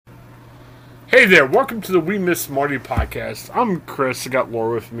Hey there, welcome to the We Miss Marty podcast. I'm Chris. I got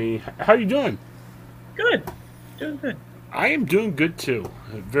Laura with me. How you doing? Good. Doing good. I am doing good too.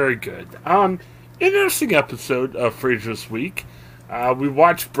 Very good. Interesting episode of Frasier this week. We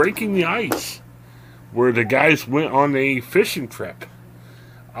watched Breaking the Ice, where the guys went on a fishing trip.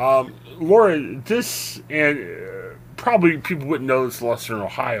 Laura, this and probably people wouldn't know this unless they're in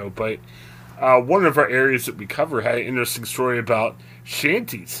Ohio, but one of our areas that we cover had an interesting story about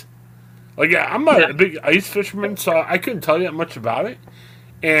shanties. Like, yeah, I'm not a big ice fisherman, so I couldn't tell you that much about it.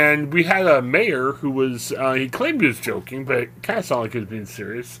 And we had a mayor who was, he claimed he was joking, but it kind of sounded like he was being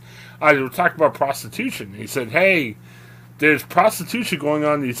serious. They were talking about prostitution. He said, hey, there's prostitution going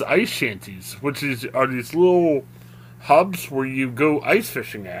on in these ice shanties, are these little hubs where you go ice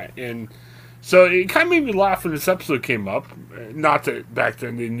fishing at. And so it kind of made me laugh when this episode came up. Not that back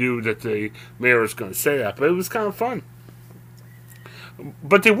then they knew that the mayor was going to say that, but it was kind of fun.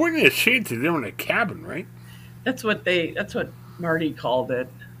 But they weren't in a shanty; they were in a cabin, right? That's what Marty called it.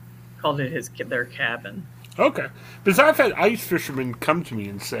 Called it their cabin. Okay, because I've had ice fishermen come to me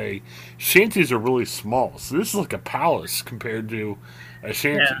and say shanties are really small, so this is like a palace compared to a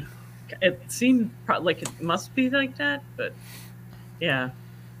shanty. Yeah, it seemed like it must be like that, but yeah.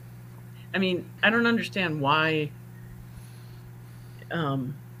 I mean, I don't understand why.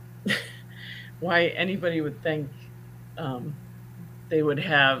 Why anybody would think. They would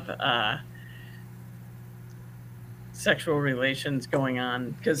have sexual relations going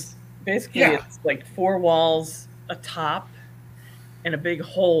on, because basically it's like four walls, a top, and a big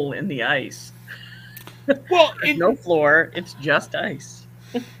hole in the ice. Well, no floor, it's just ice.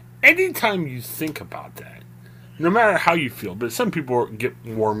 Anytime you think about that, no matter how you feel, but some people get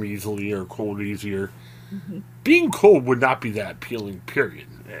warm easily or cold easier. Mm-hmm. Being cold would not be that appealing, period.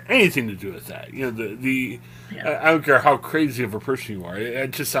 Anything to do with that. You know, I don't care how crazy of a person you are.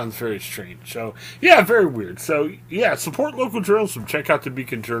 It just sounds very strange. So, yeah, very weird. So, yeah, support local journalism. Check out the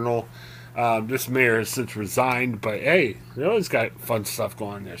Beacon Journal. This mayor has since resigned, but hey, they always got fun stuff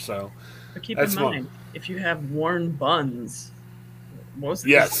going on there. So, but keep in mind, if you have worn buns, what's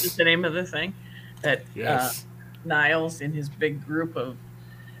the name of the thing? That Niles and his big group of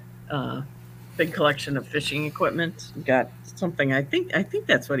big collection of fishing equipment got something. I think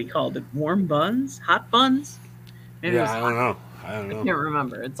that's what he called it. Warm buns, hot buns. Maybe I don't know. I can't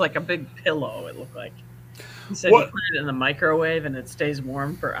remember. It's like a big pillow. It looked like. He said you put it in the microwave and it stays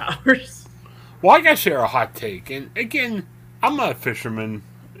warm for hours. Well, I gotta share a hot take, and again, I'm not a fisherman.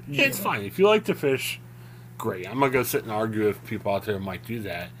 Yeah, it's fine if you like to fish. Great. I'm not gonna sit and argue with people out there who might do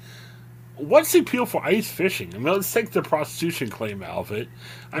that. What's the appeal for ice fishing? I mean, let's take the prostitution claim out of it.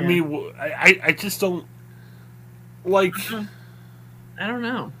 I mean, I just don't like. I don't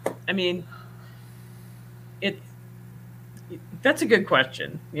know. I mean, that's a good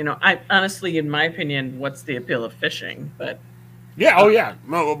question. You know, I honestly, in my opinion, what's the appeal of fishing? But yeah, I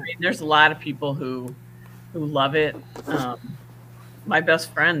mean, there's a lot of people who love it. My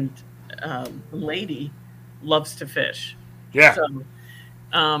best friend, lady, loves to fish. Yeah. So,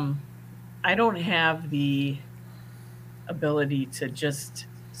 I don't have the ability to just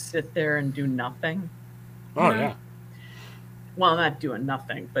sit there and do nothing. Oh, yeah. Well, not doing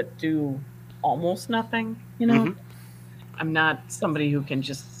nothing, but do almost nothing, you know? Mm-hmm. I'm not somebody who can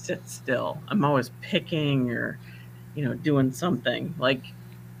just sit still. I'm always picking or, doing something. Like,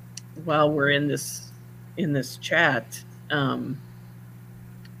 while we're in this chat, I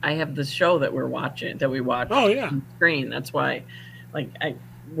have this show that we watch on screen. That's why,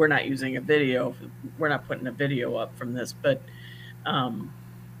 we're not using a video. We're not putting a video up from this, but, I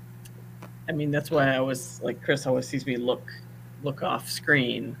mean, that's why I always, Chris always sees me look off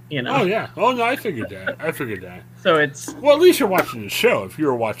screen, Oh, yeah. Oh, no, I figured that. So it's... Well, at least you're watching the show. If you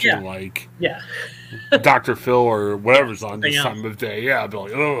were watching, Dr. Phil or whatever's on this time of day, I'd be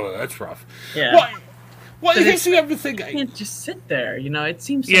like, oh, that's rough. Yeah. Well, here's the other thing. You can't just sit there, it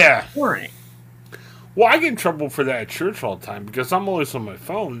seems so boring. Well, I get in trouble for that at church all the time because I'm always on my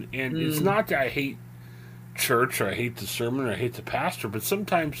phone, and it's not that I hate church or I hate the sermon or I hate the pastor, but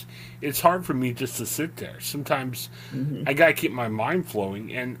sometimes it's hard for me just to sit there. Sometimes I gotta keep my mind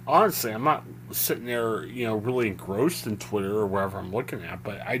flowing, and honestly, I'm not sitting there, really engrossed in Twitter or wherever I'm looking at,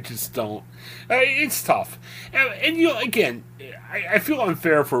 but I just don't. It's tough, and again, I feel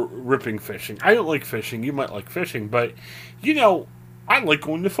unfair for ripping fishing. I don't like fishing. You might like fishing, but I like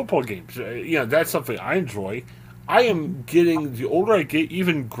going to football games. That's something I enjoy. I am getting, the older I get,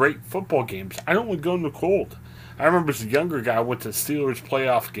 even great football games. I don't want to go in the cold. I remember as a younger guy, I went to a Steelers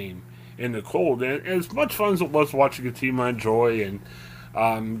playoff game in the cold. And as much fun as it was watching a team I enjoy and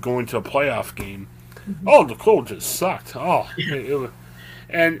going to a playoff game, the cold just sucked.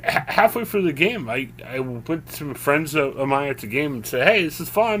 And halfway through the game, I went to friends of mine at the game and said, "Hey, this is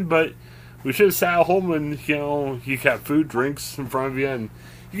fun, but we should have sat at home and you got food, drinks in front of you, and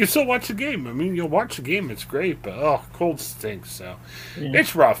you can still watch the game. I mean, you'll watch the game; it's great, but cold stinks, so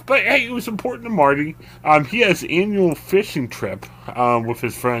it's rough. But hey, it was important to Marty. He has an annual fishing trip with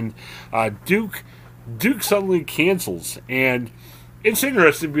his friend Duke. Duke suddenly cancels, and it's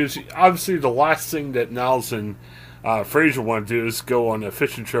interesting because obviously the last thing that Niles and Frasier want to do is go on a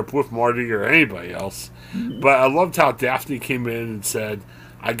fishing trip with Marty or anybody else. Mm-hmm. But I loved how Daphne came in and said,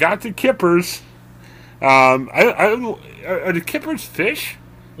 "I got the kippers." I don't know, are the kippers fish?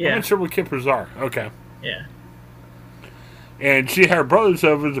 Yeah. I'm not sure what kippers are. Okay. Yeah. And she had her brothers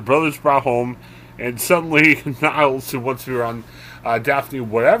over. The brothers brought home, and suddenly Niles, who wants to be around Daphne,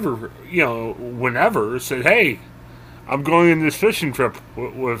 whenever, said, "Hey, I'm going on this fishing trip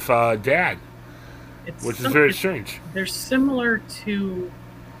with Dad." Which is very strange. They're similar to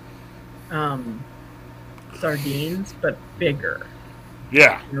sardines, but bigger.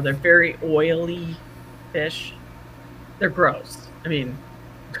 Yeah. They're very oily fish. They're gross. I mean,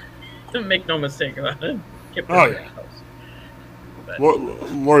 make no mistake about it. Kippers are gross.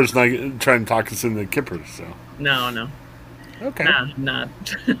 Laura's not trying to talk us into kippers, so. No. Okay. Not.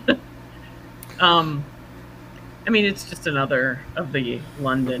 I mean, it's just another of the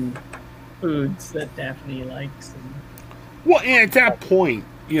London foods that Daphne likes. Well, and at that point,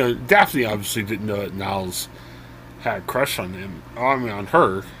 Daphne obviously didn't know that Niles had a crush on him. on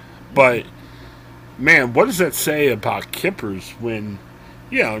her. But, man, what does that say about kippers when,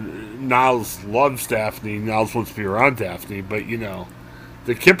 Niles loves Daphne, Niles wants to be around Daphne, but,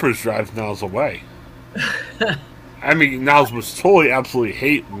 the kippers drive Niles away. I mean, Niles must totally, absolutely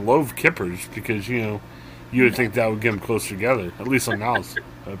hate and loathe kippers because, you would think that would get them closer together, at least on Niles'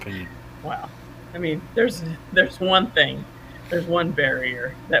 opinion. Wow. I mean, there's one thing. There's one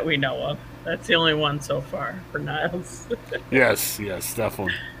barrier that we know of. That's the only one so far for Niles. Yes,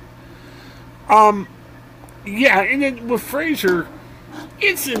 definitely. Yeah, and then with Frasier,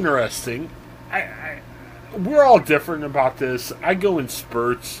 it's interesting. We're all different about this. I go in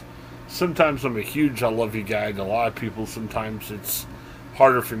spurts. Sometimes I'm a huge I love you guy to a lot of people. Sometimes it's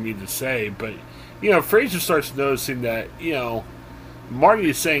harder for me to say. But, Frasier starts noticing that, Marty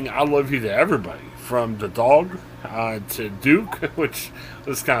is saying I love you to everybody, from the dog to Duke, which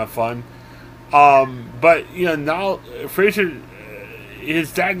was kind of fun. But, now Frasier,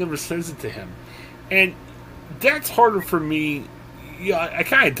 his dad never says it to him. And that's harder for me. I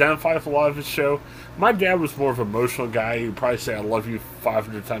kind of identify with a lot of his show. My dad was more of an emotional guy. He'd probably say I love you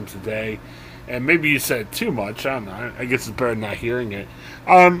 500 times a day. And maybe you said it too much. I don't know. I guess it's better than not hearing it.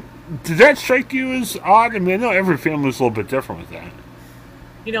 Did that strike you as odd? I mean, I know every family's a little bit different with that.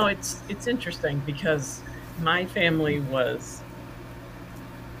 It's interesting because my family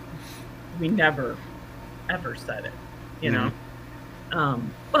we never, ever said it,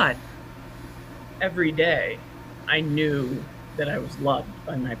 but every day I knew that I was loved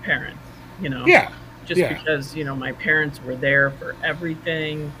by my parents, Yeah. Because, my parents were there for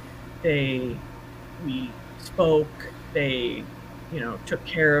everything. We spoke, they, took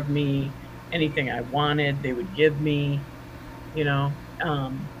care of me. Anything I wanted, they would give me,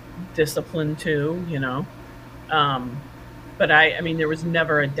 discipline too, but I mean, there was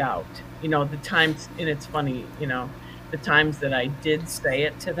never a doubt, the times, and it's funny, the times that I did say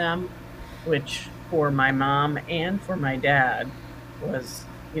it to them, which for my mom and for my dad was,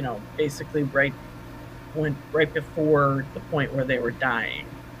 basically right before the point where they were dying.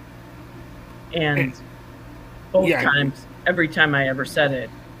 And both times, every time I ever said it,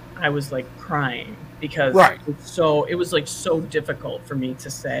 I was like crying because it was like so difficult for me to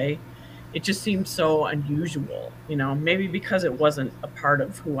say. It just seemed so unusual, maybe because it wasn't a part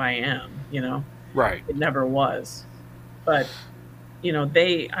of who I am, Right. It never was. But,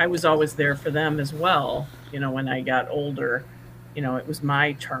 I was always there for them as well, when I got older, it was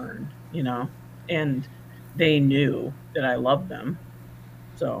my turn, and they knew that I loved them.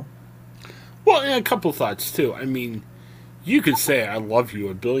 So. Well, and a couple thoughts too. I mean, you could say I love you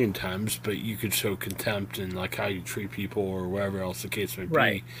a billion times, but you could show contempt in like how you treat people or whatever else the case may be.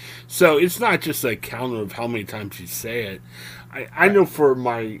 Right. So it's not just a counter of how many times you say it. I know for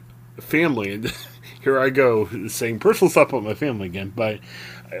my family, and here I go saying personal stuff about my family again, but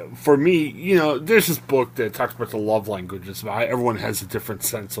for me, there's this book that talks about the love languages, about how everyone has a different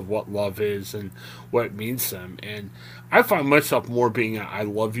sense of what love is and what it means to them. And I find myself more being a I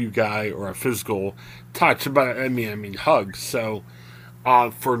love you guy or a physical touch, but I mean hugs. So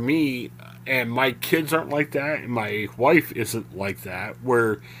for me, and my kids aren't like that, and my wife isn't like that,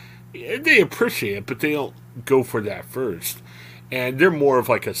 where they appreciate it, but they don't go for that first. and they're more of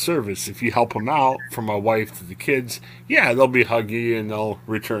like a service. If you help them out, from my wife to the kids, yeah, they'll be huggy and they'll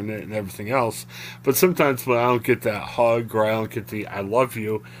return it and everything else. But sometimes when I don't get that hug or I don't get the "I love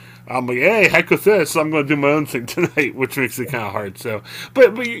you," I'm like, hey, heck with this. I'm going to do my own thing tonight, which makes it kind of hard. So,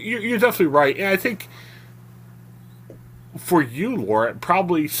 but you're definitely right, and I think for you, Laura,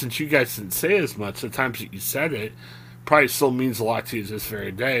 probably since you guys didn't say as much, the times that you said it probably still means a lot to you this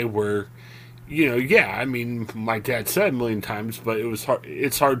very day. Where, yeah, I mean, my dad said it a million times, but it was hard.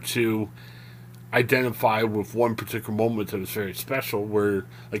 It's hard to identify with one particular moment that was very special. Where,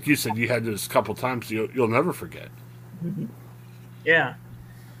 like you said, you had this a couple times you'll never forget. Yeah.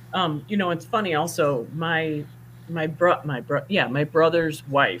 It's funny. Also, my brother's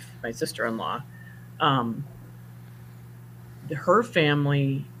wife, my sister-in-law, her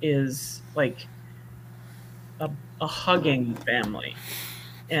family is like a hugging family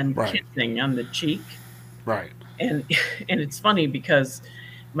and kissing on the cheek. Right. And it's funny because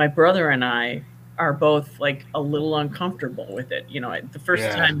my brother and I are both like a little uncomfortable with it. The first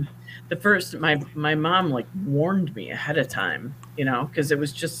time, my mom like warned me ahead of time, because it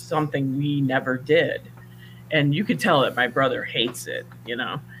was just something we never did. And you could tell that my brother hates it,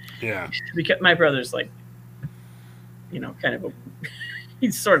 Yeah. Because my brother's like, kind of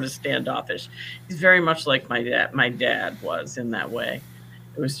he's sort of standoffish. He's very much like my dad was in that way.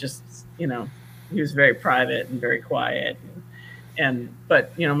 It was just, he was very private and very quiet.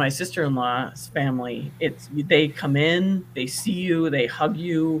 But my sister-in-law's family, they come in, they see you, they hug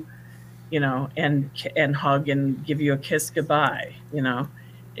you, and hug and give you a kiss goodbye.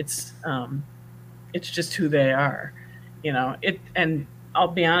 It's just who they are, and I'll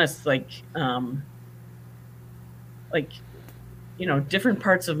be honest, different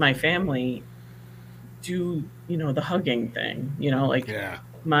parts of my family do, the hugging thing,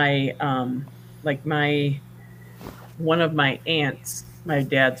 my one of my aunts, my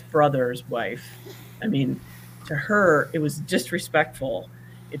dad's brother's wife. I mean, to her, it was disrespectful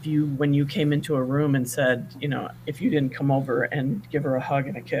when you came into a room and said, if you didn't come over and give her a hug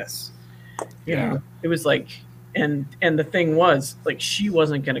and a kiss, it was like, and the thing was like, she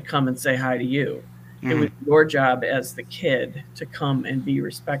wasn't going to come and say hi to you. It was your job as the kid to come and be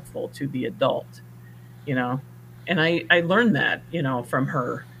respectful to the adult, and I learned that, from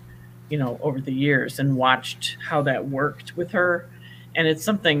her, over the years, and watched how that worked with her. And it's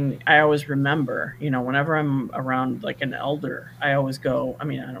something I always remember, whenever I'm around like an elder, I always go, I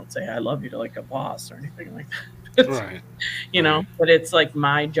mean, I don't say I love you to like a boss or anything like that. Right. But it's like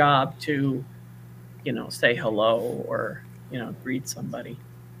my job to, say hello or, greet somebody.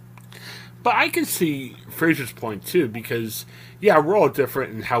 But I can see Frasier's point too, because we're all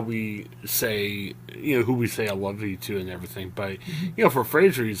different in how we say, who we say I love you to and everything. But for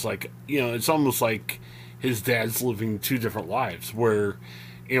Frasier, he's like, it's almost like his dad's living two different lives. Where,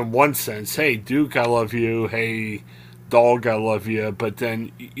 in one sense, hey Duke, I love you. Hey dog, I love you. But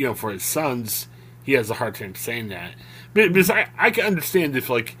then, for his sons, he has a hard time saying that. Because I can understand if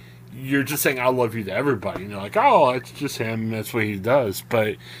like you're just saying I love you to everybody, like, oh, it's just him. That's what he does.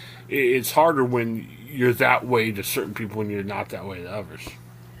 But it's harder when you're that way to certain people when you're not that way to others.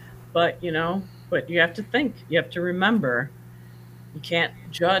 But, but you have to think, you have to remember, you can't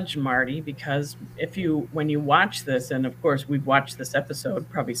judge Marty, because when you watch this, and of course we've watched this episode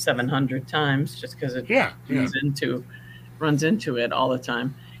probably 700 times just because it runs into it all the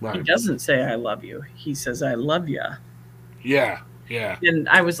time. Right. He doesn't say I love you. He says I love ya. Yeah. And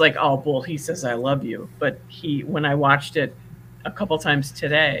I was like, oh, well, he says I love you. But when I watched it a couple times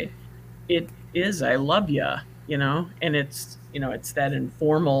today, it is I love ya, and it's it's that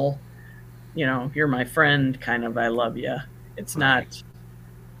informal, you're my friend kind of I love ya. It's not,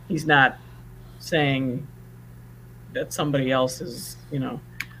 he's not saying that somebody else is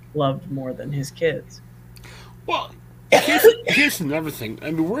loved more than his kids. Well, here's another thing.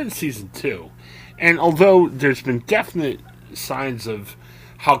 I mean, we're in season 2, and although there's been definite signs of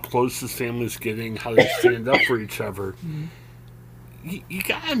how close this family's getting, how they stand up for each other, you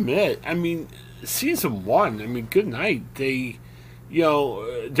gotta admit, I mean, season 1, I mean, good night. They,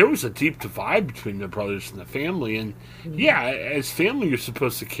 there was a deep divide between the brothers and the family, and as family, you're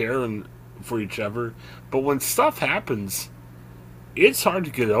supposed to care for each other, but when stuff happens, it's hard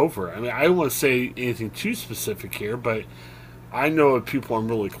to get over. I mean, I don't want to say anything too specific here, but I know of people I'm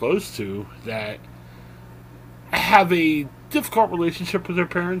really close to that have a difficult relationship with their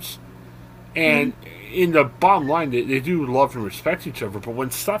parents, and in the bottom line, they do love and respect each other, but when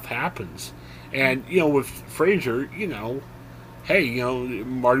stuff happens, and, with Frasier, hey,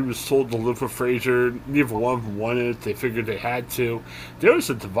 Marty was told to live with Frasier, neither one of them wanted it, they figured they had to. There was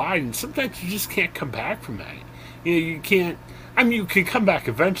a divide, and sometimes you just can't come back from that. You can't, I mean, you can come back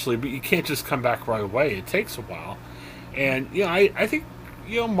eventually, but you can't just come back right away. It takes a while. And, I think,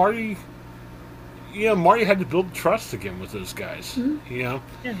 Marty, Marty had to build trust again with those guys, Yeah.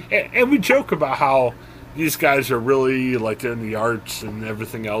 And we joke about how these guys are really, like, they're in the arts and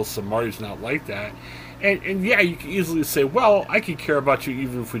everything else, and Marty's not like that. And yeah, you can easily say, well, I can care about you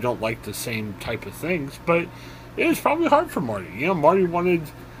even if we don't like the same type of things, but it was probably hard for Marty.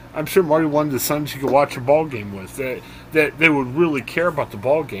 I'm sure Marty wanted the sons he could watch a ball game with, that they would really care about the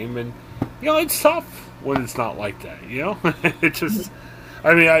ball game, and, it's tough when it's not like that, It just,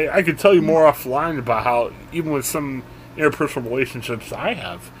 I mean, I could tell you more offline about how, even with some interpersonal relationships I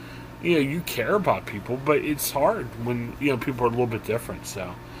have, you care about people, but it's hard when, people are a little bit different,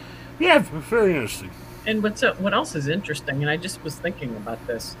 so, yeah, very interesting. And what else is interesting, and I just was thinking about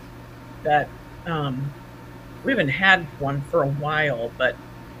this, that we haven't had one for a while, but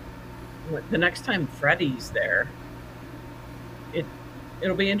the next time Freddy's there,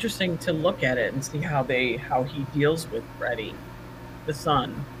 it'll be interesting to look at it and see how he deals with Freddy, the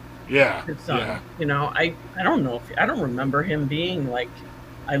son. Yeah. His son. Yeah. I don't know I don't remember him being like,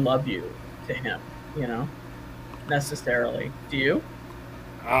 I love you to him, necessarily. Do you?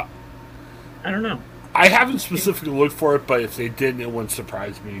 I don't know. I haven't specifically looked for it, but if they didn't, it wouldn't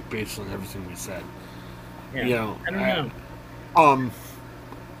surprise me based on everything we said. Yeah. I don't know.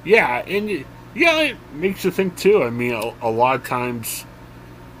 Yeah, and it makes you think too. I mean, a lot of times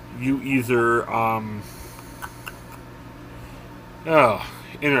you either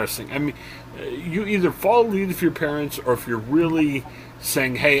interesting. I mean, you either follow the lead of your parents, or if you're really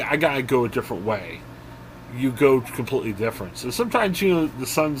saying, "Hey, I gotta go a different way," you go completely different. So sometimes, the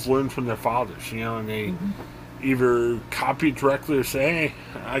sons learn from their fathers, and they either copy it directly or say, "Hey,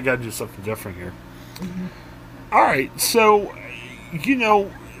 I gotta do something different here." All right, so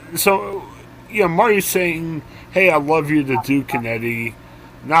Marty's saying, "Hey, I love you" to Duke and Eddie,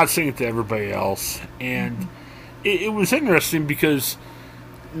 not saying it to everybody else, and it was interesting because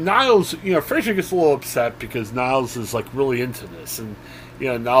Niles, Frasier gets a little upset because Niles is like really into this, and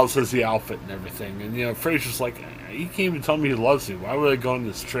Niles has the outfit and everything, and Frasier's like, he can't even tell me he loves you. Why would I go on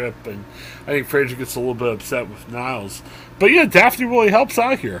this trip? And I think Frasier gets a little bit upset with Niles, but Daphne really helps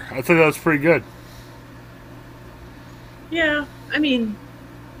out here. I think that was pretty good. Yeah, I mean,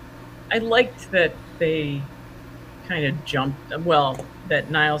 I liked that they kind of jumped. Well,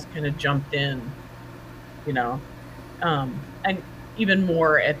 that Niles kind of jumped in, and even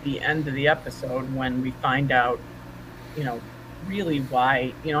more at the end of the episode when we find out, really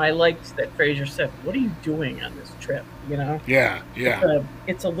why. I liked that Frasier said, "What are you doing on this trip?" Yeah.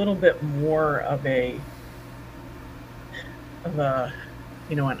 It's a little bit more of a, I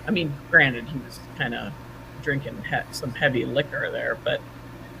mean, granted, he was kind of drinking some heavy liquor there, but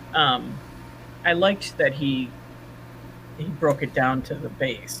I liked that he broke it down to the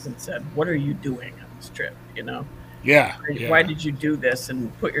base and said, "What are you doing on this trip?" Yeah. Why did you do this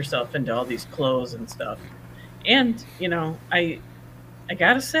and put yourself into all these clothes and stuff? And I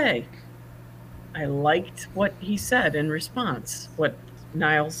gotta say, I liked what he said in response. What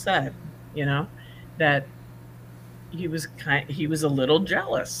Niles said, that he was a little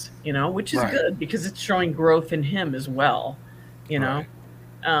jealous, which is good because it's showing growth in him as well, Right.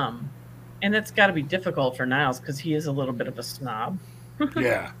 And that's got to be difficult for Niles because he is a little bit of a snob.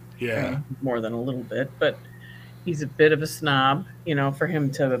 Yeah. More than a little bit, but he's a bit of a snob, for him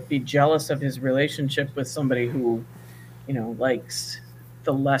to be jealous of his relationship with somebody who, likes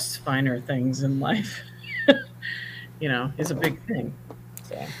the less finer things in life, is a big thing.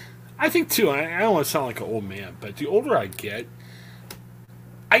 So. I think too. I don't want to sound like an old man, but the older I get,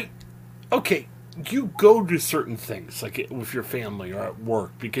 you go to certain things like with your family or at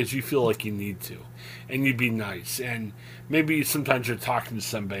work because you feel like you need to, and you be nice, and maybe sometimes you're talking to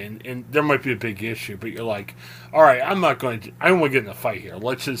somebody and there might be a big issue, but you're like, all right, I don't want to get in a fight here.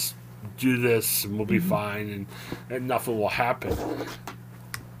 Let's just do this and we'll be fine, and nothing will happen.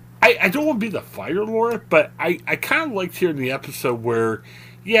 I don't want to be the fighter lord, but I kind of liked hearing the episode where,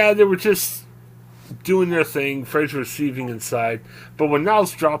 they were just doing their thing, Frasier receiving inside, but when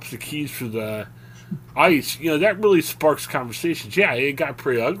Niles drops the keys for the ice, that really sparks conversations. Yeah, it got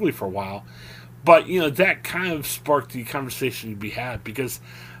pretty ugly for a while, but that kind of sparked the conversation to be had, because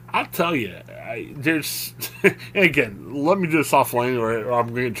I'll tell you, there's and again, let me do this offline or I'm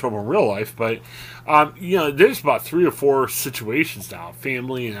going to get in trouble in real life, but there's about 3 or 4 situations now,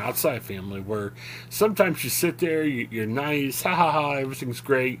 family and outside family, where sometimes you sit there, you're nice, ha ha ha, everything's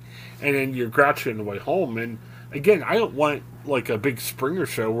great, and then you're grouchy on the way home. And again, I don't want like a big Springer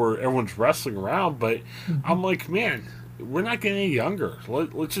show where everyone's wrestling around, but I'm like, man, we're not getting any younger.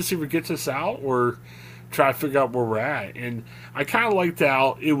 Let's just either get this out or try to figure out where we're at. And I kind of liked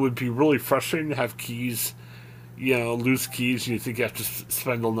how it would be really frustrating to have keys, loose keys, and you think you have to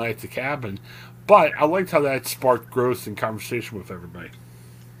spend all night at the cabin. But I liked how that sparked growth and conversation with everybody.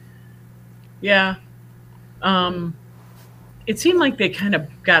 Yeah. It seemed like they kind of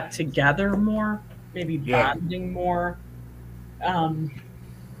got together more, maybe bonding more.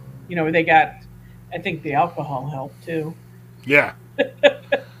 They got, I think the alcohol helped too. Yeah.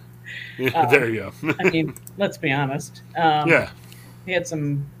 There you go. I mean, let's be honest. Yeah. He had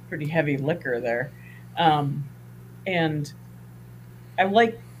some pretty heavy liquor there. And I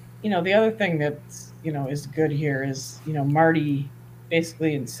like, the other thing that's, is good here is, Marty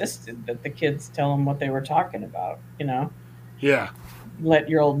basically insisted that the kids tell him what they were talking about, Yeah. Let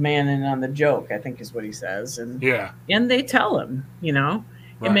your old man in on the joke, I think is what he says. And they tell him, Right.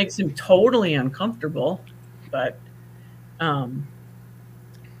 It makes him totally uncomfortable, but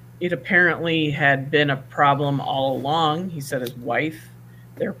it apparently had been a problem all along. He said his wife,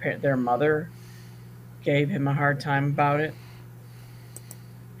 their mother, gave him a hard time about it,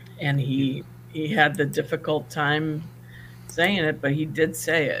 and he had the difficult time saying it, but he did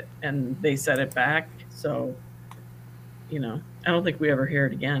say it, and they said it back. So, I don't think we ever hear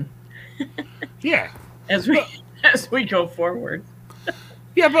it again. Yeah, as we go forward.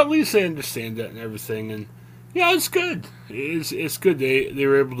 Yeah, but at least they understand that and everything, and it's good. It's good they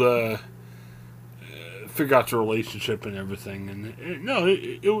were able to figure out the relationship and everything, and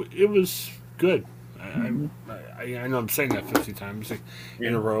it was good. I know I'm saying that 50 times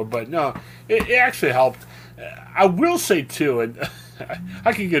in a row, but no, it actually helped. I will say too, and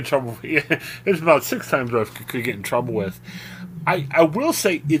I could get in trouble. There's about 6 times I could get in trouble with. I will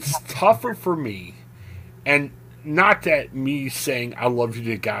say it's tougher for me, and not that me saying I love you to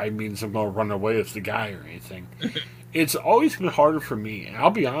the guy means I'm going to run away with the guy or anything. It's always been harder for me, and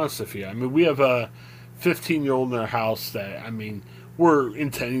I'll be honest with you. I mean, we have a 15-year-old in our house that, we're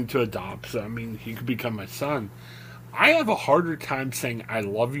intending to adopt, so, he could become my son. I have a harder time saying I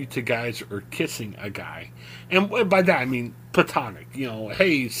love you to guys or kissing a guy. And by that, I mean platonic.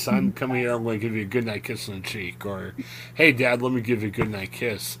 Hey, son, come here, I'm going to give you a goodnight kiss on the cheek. Or, hey, Dad, let me give you a goodnight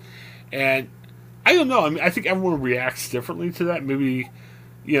kiss. And I don't know. I think everyone reacts differently to that. Maybe,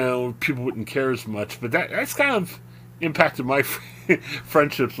 people wouldn't care as much. But that's kind of impacted my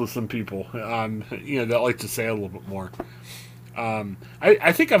friendships with some people, that like to say a little bit more.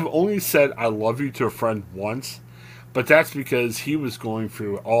 I think I've only said I love you to a friend once, but that's because he was going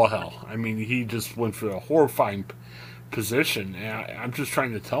through all hell. He just went through a horrifying position, and I'm just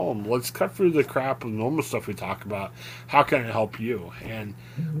trying to tell him, let's cut through the crap of the normal stuff we talk about. How can I help you? And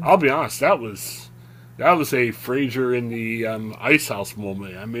I'll be honest, that was a Frasier in the ice house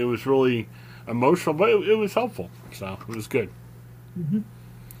moment. It was really emotional, but it was helpful, so it was good.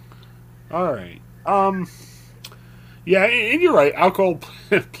 All right. Yeah, and you're right. Alcohol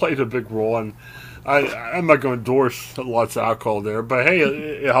played a big role, and I'm not going to endorse lots of alcohol there, but hey,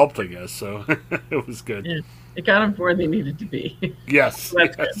 it helped, I guess. So it was good. Yeah, it got them where they needed to be. Yes,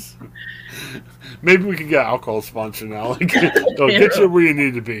 yes. Maybe we can get alcohol sponsor now. They'll get you where you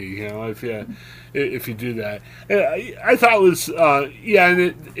need to be. If you do that. I thought it was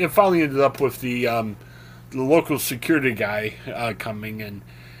and it finally ended up with the local security guy coming, and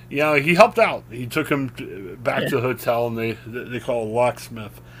he helped out. He took him back to the hotel, and they call it a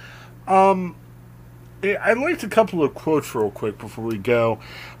locksmith. I liked a couple of quotes real quick before we go.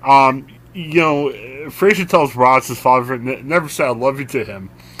 Frasier tells Ross his father never said I love you to him,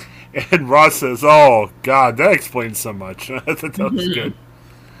 and Ross says, "Oh God, that explains so much." I thought that was good.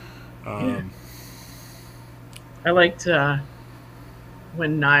 I liked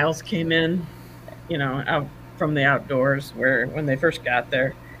when Niles came in, out from the outdoors when they first got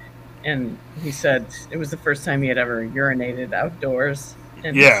there. And he said it was the first time he had ever urinated outdoors.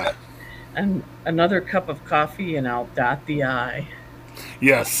 And yeah. And another cup of coffee, and I'll dot the I.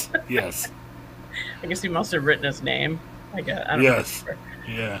 Yes, yes. I guess he must have written his name. I don't yes. remember.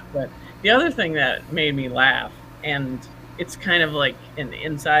 Yeah. But the other thing that made me laugh, and it's kind of like an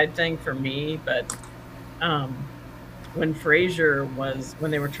inside thing for me, but when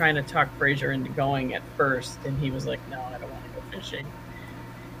they were trying to talk Frasier into going at first, and he was like, "No, I don't want to go fishing."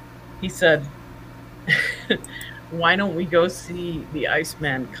 He said, "Why don't we go see the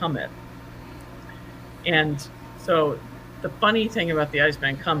Iceman Comet?" And so the funny thing about the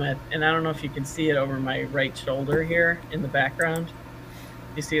Iceman Comet, and I don't know if you can see it over my right shoulder here in the background.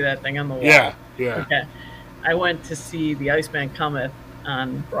 You see that thing on the wall? Yeah. Okay. I went to see the Iceman Comet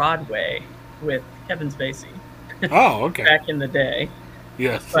on Broadway with Kevin Spacey. Oh, okay. Back in the day.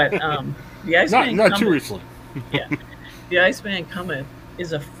 Yes. But the Iceman not Comet, too recently. Yeah. The Iceman Comet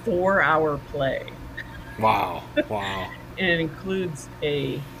is a 4-hour play. Wow. Wow. And it includes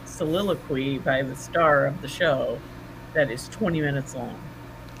a soliloquy by the star of the show that is 20 minutes long.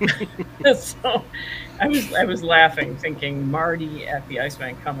 So I was laughing, thinking Marty at the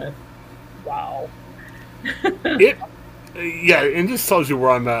Iceman Cometh. Wow. It Yeah, and this tells you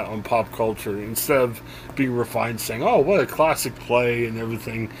where I'm at on pop culture. Instead of being refined, saying, "Oh, what a classic play" and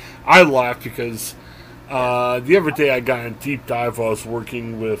everything, I laugh because the other day I got a deep dive while I was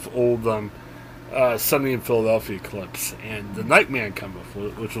working with old Sunny in Philadelphia clips, and the Nightman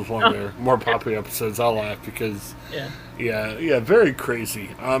Cometh, which was one of their more popular episodes. I laugh because, yeah, very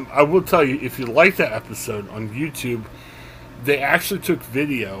crazy. I will tell you, if you like that episode on YouTube, they actually took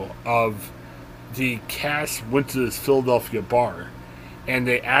video of the cast went to this Philadelphia bar, and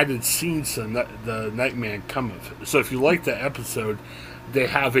they added scenes to the Nightman Cometh. So if you like that episode, they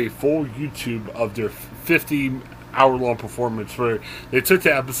have a full YouTube of their 50-hour-long performance where they took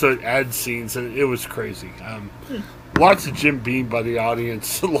the episode, added scenes, and it was crazy. Lots of Jim Beam by the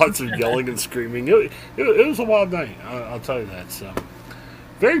audience, lots of yelling and screaming. It was a wild night, I'll tell you that. So,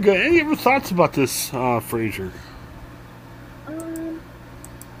 very good. Any other thoughts about this, Frasier?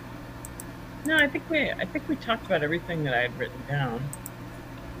 No, I think we talked about everything that I had written down.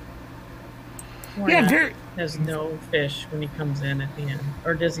 Warren has no fish when he comes in at the end,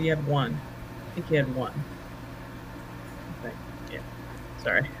 or does he have one? I think he had one.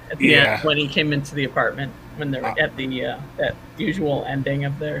 Sorry, at the end when he came into the apartment when they're at the that usual ending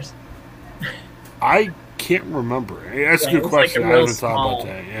of theirs. I can't remember. That's a good question. Like I haven't thought about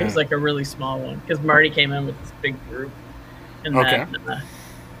that. It was like a really small one because Marty came in with this big group, and then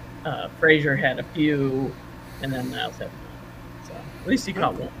Frasier had a few, and then Niles had one. So at least he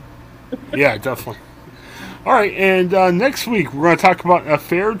caught one. Yeah, definitely. All right, and next week we're going to talk about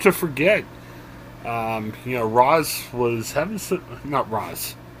Affair to Forget. Roz was having not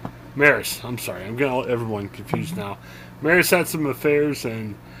Roz, Maris. I'm sorry, I'm getting everyone confused now. Maris had some affairs,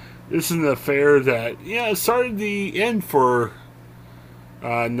 and this is an affair that started the end for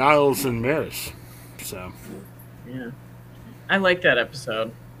Niles and Maris. So I like that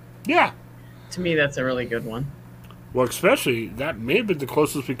episode. Yeah, to me that's a really good one. Well, especially that may have been the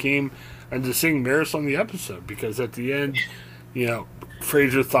closest we came to seeing Maris on the episode, because at the end,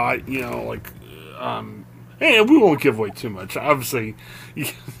 Frasier thought, and we won't give away too much. Obviously,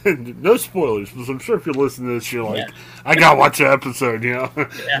 no spoilers, because I'm sure if you listen to this, you're like, I gotta watch the episode,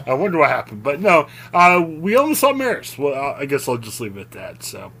 I wonder what happened. But no, we only saw Maris. Well, I guess I'll just leave it at that.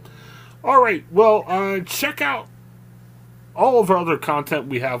 So, all right. Well, check out all of our other content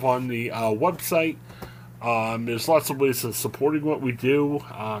we have on the website. There's lots of ways of supporting what we do.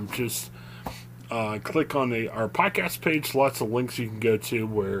 Just click on our podcast page. Lots of links you can go to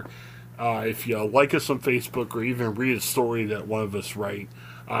where if you like us on Facebook or even read a story that one of us write,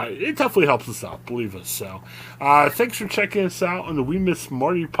 it definitely helps us out, believe us. So thanks for checking us out on the We Miss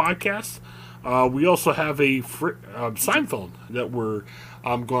Marty podcast. We also have a Seinfeld that we're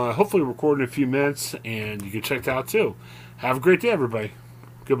going to hopefully record in a few minutes, and you can check that out too. Have a great day, everybody.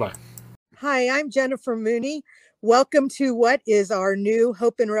 Goodbye. Hi, I'm Jennifer Mooney. Welcome to what is our new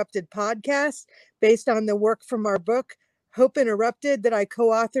Hope Interrupted podcast based on the work from our book, Hope Interrupted, that I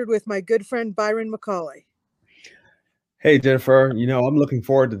co-authored with my good friend Byron McCauley. Hey, Jennifer, I'm looking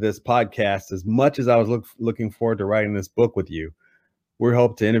forward to this podcast as much as I was looking forward to writing this book with you. We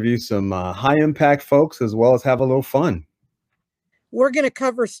hope to interview some high-impact folks as well as have a little fun. We're going to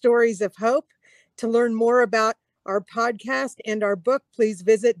cover stories of hope. To learn more about our podcast and our book, please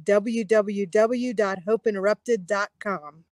visit www.hopeinterrupted.com.